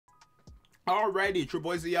Alrighty, it's your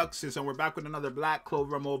boys the Yuxis, and we're back with another Black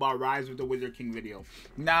Clover Mobile Rise with the Wizard King video.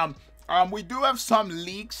 Now, we do have some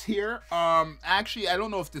leaks here. Actually, I don't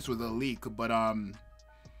know if this was a leak, but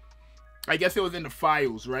I guess it was in the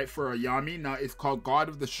files, right, for a Yami. Now, it's called God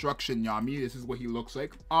of Destruction Yami. This is what he looks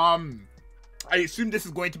like. I assume this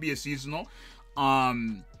is going to be a seasonal.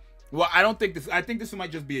 Well, I don't think this. I think this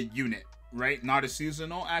might just be a unit, right? Not a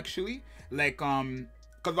seasonal, actually. Like,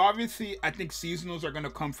 because obviously, I think seasonals are going to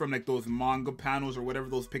come from, like, those manga panels or whatever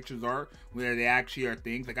those pictures are, where they actually are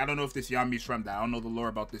things. Like, I don't know if this Yami's from that. I don't know the lore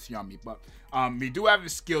about this Yami. But we do have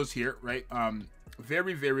his skills here, right?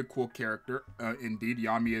 Very, very cool character. Indeed,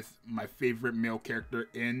 Yami is my favorite male character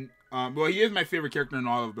in... well, he is my favorite character in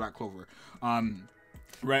all of Black Clover.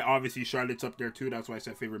 Right, obviously Charlotte's up there too. That's why I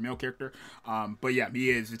said favorite male character. But yeah,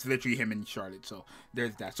 he is. It's literally him and Charlotte. So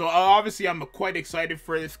there's that. So obviously I'm quite excited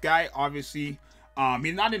for this guy. Obviously,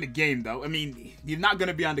 he's not in the game though. I mean, he's not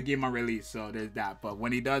gonna be on the game on release. So there's that. But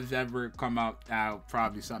when he does ever come out,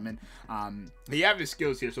 probably something. He have his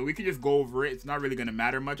skills here, so we can just go over it. It's not really gonna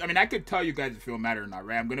matter much. I mean, I could tell you guys if it'll matter or not,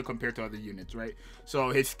 right? I'm gonna compare to other units, right?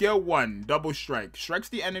 So his skill 1, double strike, strikes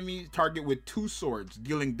the enemy target with 2 swords,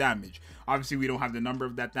 dealing damage. Obviously, we don't have the number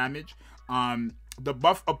of that damage. The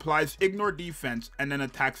buff applies ignore defense and then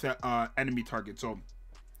attacks enemy target. So,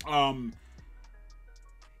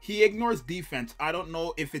 he ignores defense. I don't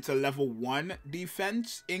know if it's a level 1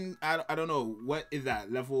 defense. I don't know. What is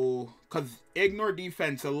that? Level... Because ignore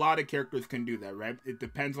defense, a lot of characters can do that, right? It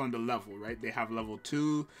depends on the level, right? They have level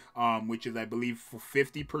 2, which is, I believe, for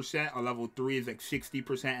 50%. A level 3 is like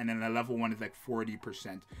 60%. And then a level 1 is like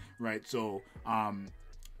 40%, right? So,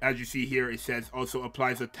 as you see here, it says also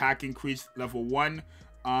applies attack increase level 1.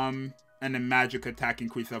 And then magic attack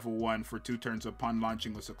increase level 1 for 2 turns upon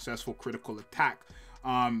launching a successful critical attack.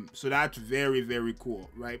 So that's very, very cool,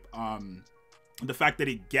 right? The fact that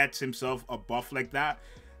he gets himself a buff like that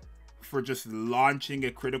for just launching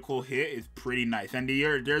a critical hit is pretty nice. And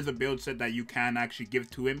there's a build set that you can actually give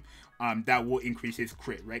to him that will increase his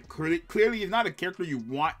crit, right? Clearly, he's not a character you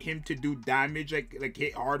want him to do damage, like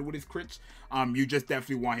hit hard with his crits. You just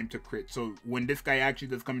definitely want him to crit. So when this guy actually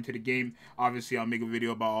does come into the game, obviously I'll make a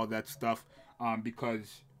video about all that stuff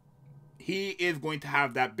because he is going to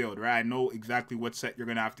have that build, right? I know exactly what set you're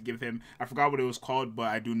going to have to give him. I forgot what it was called, but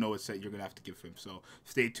I do know what set you're going to have to give him. So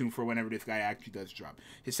stay tuned for whenever this guy actually does drop.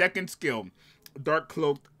 His second skill, Dark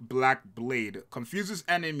Cloaked Black Blade, confuses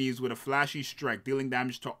enemies with a flashy strike, dealing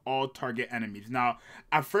damage to all target enemies. Now,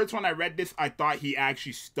 at first when I read this, I thought he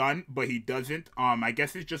actually stunned, but he doesn't. I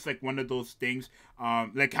guess it's just like one of those things,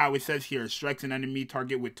 like how it says here, strikes an enemy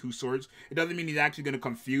target with 2 swords. It doesn't mean he's actually going to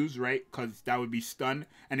confuse, right? Because that would be stun.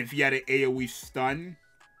 And if he had an AoE stun,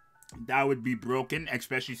 that would be broken,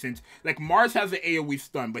 especially since, like, Mars has an AoE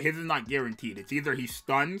stun, but his is not guaranteed. It's either he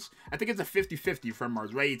stuns, I think it's a 50-50 for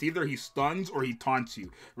Mars, right? It's either he stuns or he taunts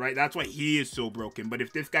you, right? That's why he is so broken. But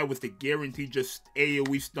if this guy was to guarantee just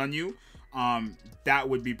AoE stun you, that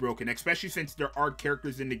would be broken, especially since there are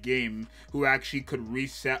characters in the game who actually could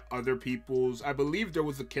reset other people's... I believe there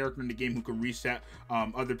was a character in the game who could reset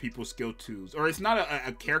other people's skill 2s. Or it's not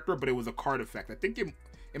a character, but it was a card effect. I think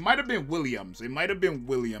it might have been Williams. It might have been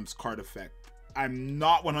Williams' card effect. I'm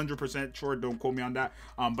not 100% sure. Don't quote me on that.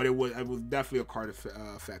 But it was definitely a card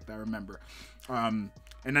effect. I remember. And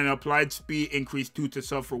then applied speed increased 2 to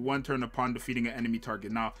self for 1 turn upon defeating an enemy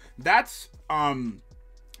target. Now that's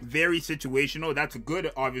very situational. That's good.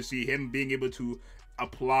 Obviously, him being able to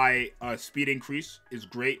apply speed increase is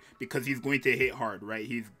great because he's going to hit hard, right?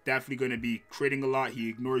 He's definitely going to be critting a lot. He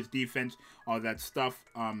ignores defense, all that stuff.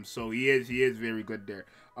 So he is very good there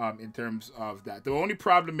in terms of that. The only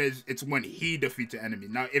problem is it's when he defeats an enemy.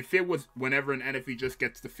 Now, if it was whenever an enemy just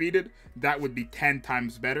gets defeated, that would be 10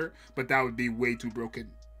 times better, but that would be way too broken.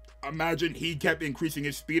 Imagine he kept increasing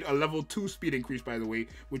his speed, a level 2 speed increase, by the way,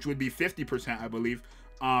 which would be 50%, I believe,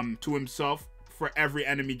 to himself. For every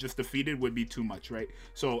enemy just defeated would be too much, right?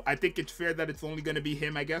 So I think it's fair that it's only going to be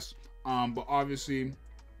him, I guess. But obviously,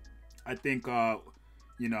 I think,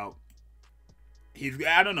 you know,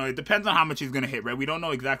 I don't know. It depends on how much he's going to hit, right? We don't know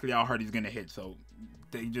exactly how hard he's going to hit. So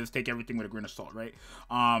they just take everything with a grain of salt, right?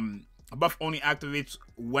 A buff only activates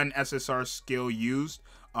when SSR skill used.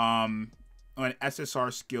 When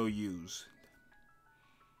SSR skill used.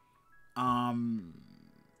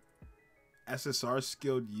 SSR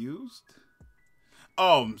skill used?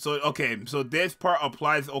 Oh, so, okay, so this part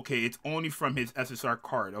applies, okay, it's only from his SSR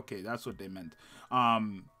card. Okay, that's what they meant.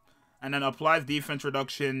 And then applies defense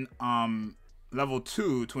reduction, level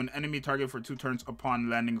 2 to an enemy target for 2 turns upon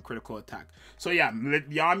landing a critical attack. So yeah,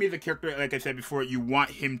 Yami is a character, like I said before, you want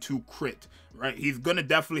him to crit, right? He's gonna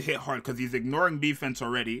definitely hit hard because he's ignoring defense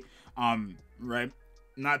already. Right.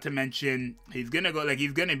 Not to mention, he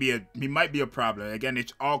might be a problem. Again,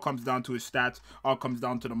 it all comes down to his stats, all comes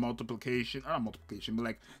down to the multiplication, not multiplication, but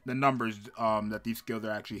like the numbers that these skills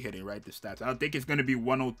are actually hitting, right? The stats. I think it's going to be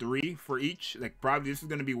 103 for each. Like, probably this is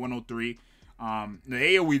going to be 103. The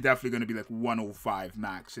AoE is definitely going to be like 105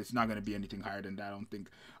 max. It's not going to be anything higher than that, I don't think.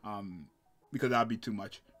 Because that would be too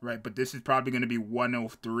much, right? But this is probably going to be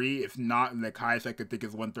 103. If not, like, highest I could think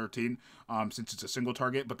is 113, since it's a single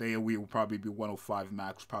target. But the AoE will probably be 105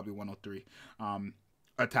 max, probably 103.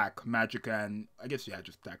 Attack, magic, and I guess, yeah,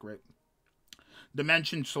 just attack, right?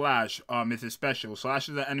 Dimension Slash is his special. Slash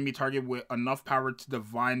is an enemy target with enough power to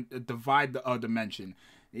divide the dimension.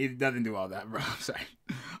 It doesn't do all that, bro. I'm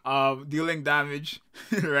sorry. Dealing damage,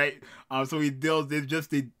 right? So he deals. It's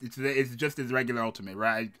just his regular ultimate,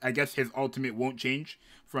 right? I guess his ultimate won't change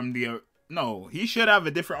from the. No, he should have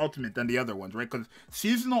a different ultimate than the other ones, right? Because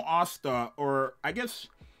seasonal Asta, or I guess.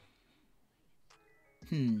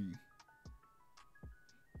 No,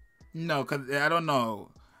 because I don't know.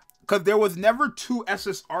 Because there was never two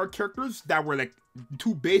SSR characters that were like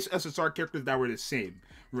two base SSR characters that were the same,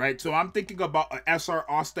 right? So I'm thinking about a SR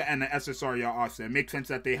Asta and an SSR Ya Asta. It makes sense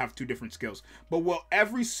that they have two different skills. But will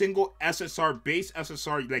every single SSR base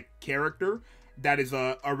SSR like character that is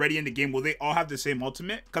already in the game, will they all have the same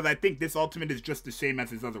ultimate? Because I think this ultimate is just the same as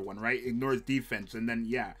his other one, right? Ignores defense, and then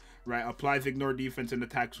yeah, right, applies ignore defense and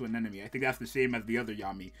attacks to an enemy. I think that's the same as the other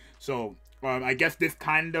Yami. So I guess this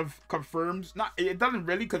kind of confirms, not, it doesn't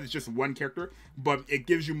really because it's just one character, but it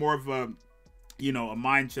gives you more of a, you know, a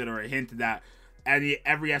mindset or a hint that every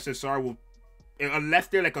SSR will, unless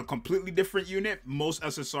they're like a completely different unit, most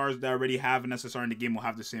SSRs that already have an SSR in the game will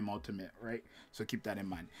have the same ultimate, right? So keep that in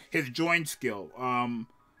mind. His join skill,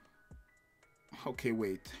 okay,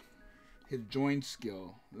 wait. His join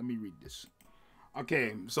skill, let me read this.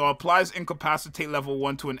 Okay, so applies incapacitate level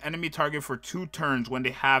 1 to an enemy target for 2 turns when they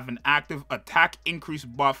have an active attack increase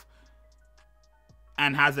buff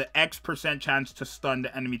and has an X% chance to stun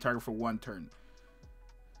the enemy target for 1 turn.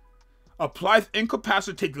 Applies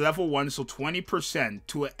incapacitate level 1, so 20%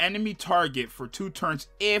 to an enemy target for 2 turns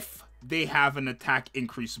if they have an attack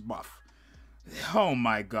increase buff. Oh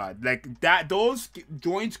my god, like that, those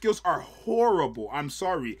join skills are horrible. I'm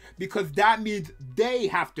sorry, because that means they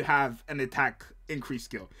have to have an attack increase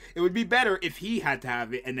skill. It would be better if he had to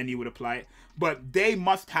have it and then he would apply it, but they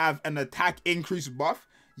must have an attack increase buff.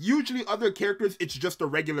 Usually other characters, it's just a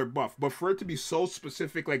regular buff, but for it to be so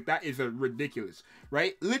specific like that is ridiculous,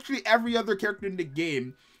 right? Literally every other character in the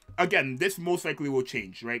game, again, this most likely will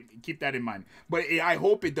change, right? Keep that in mind. But I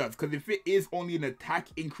hope it does, because if it is only an attack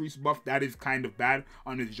increase buff, that is kind of bad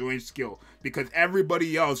on his join skill, because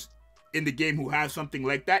everybody else in the game who has something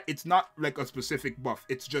like that, it's not like a specific buff.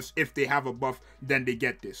 It's just if they have a buff, then they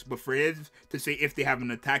get this. But for his to say if they have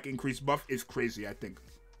an attack increase buff is crazy, I think.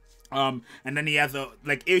 And then he has a,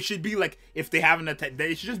 like, it should be like, if they have an attack,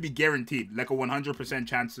 it should just be guaranteed, like a 100%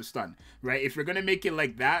 chance to stun, right? If you're gonna make it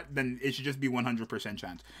like that, then it should just be 100%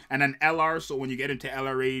 chance. And then LR, so when you get into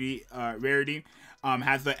LR rarity,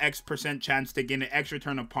 has the X% chance to gain an extra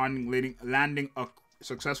turn upon landing a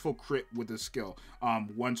successful crit with a skill,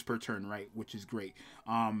 once per turn, right? Which is great.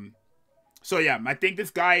 So yeah, I think this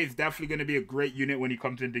guy is definitely going to be a great unit when he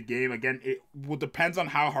comes into the game. Again, it will depends on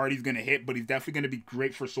how hard he's going to hit, but he's definitely going to be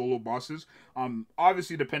great for solo bosses.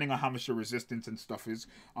 Obviously depending on how much the resistance and stuff is.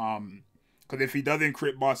 Because if he doesn't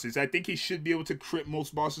crit bosses, I think he should be able to crit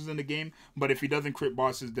most bosses in the game. But if he doesn't crit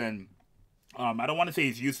bosses, then I don't want to say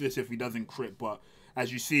he's useless if he doesn't crit, but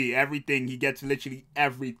as you see, everything, he gets literally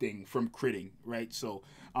everything from critting, right? So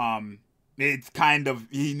it's kind of,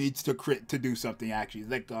 he needs to crit to do something actually.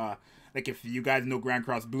 Like if you guys know Grand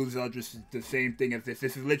Cross, Blue Zeldris is the same thing as this.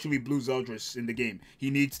 This is literally Blue Zeldris in the game. He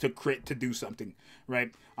needs to crit to do something,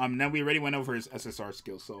 right? Then we already went over his SSR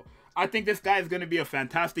skills. So I think this guy is going to be a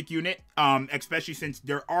fantastic unit, especially since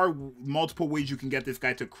there are multiple ways you can get this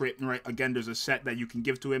guy to crit, right? Again, there's a set that you can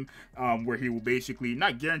give to him where he will basically,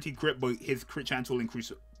 not guarantee crit, but his crit chance will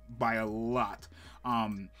increase by a lot.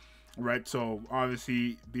 Right, so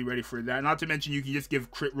obviously be ready for that. Not to mention you can just give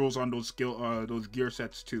crit rolls on those those gear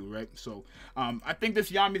sets too, right? So I think this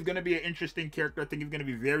Yami is gonna be an interesting character. I think he's gonna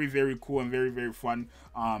be very, very cool and very, very fun.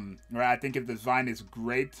 Right, I think his design is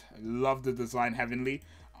great. I love the design heavenly.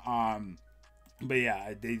 But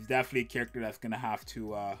yeah, he's definitely a character that's gonna have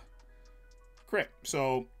to crit.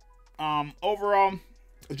 So overall,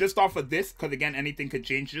 just off of this, because again, anything could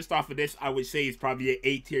change. Just off of this, I would say he's probably an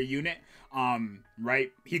A tier unit.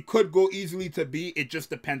 Right? He could go easily to B. It just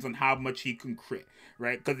depends on how much he can crit,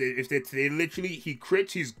 right? Because if it's literally he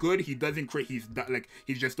crits, he's good. He doesn't crit, he's like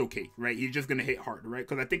he's just okay, right? He's just gonna hit hard, right?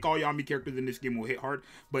 Because I think all Yami characters in this game will hit hard,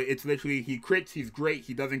 but it's literally he crits, he's great.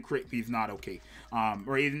 He doesn't crit, he's not okay.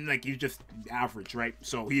 Or even like he's just average, right?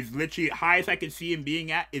 So he's literally highest I can see him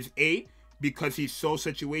being at is A because he's so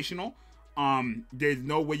situational. There's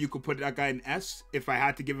no way you could put that guy in S if I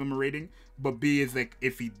had to give him a rating, but B is like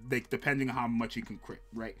if he like depending on how much he can crit,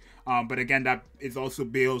 right? But again, that is also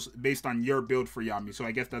based on your build for Yami, so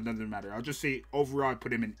I guess that doesn't matter. I'll just say overall I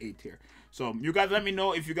put him in A tier. So you guys let me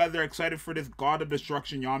know if you guys are excited for this God of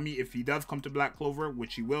Destruction Yami if he does come to Black Clover,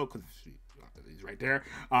 which he will because he's right there.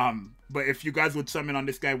 But if you guys would summon on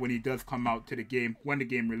this guy when he does come out to the game, when the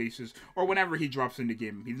game releases, or whenever he drops in the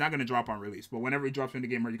game. He's not going to drop on release, but whenever he drops in the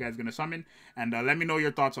game, are you guys going to summon? And let me know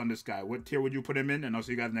your thoughts on this guy. What tier would you put him in? And I'll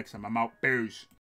see you guys next time. I'm out. Bears.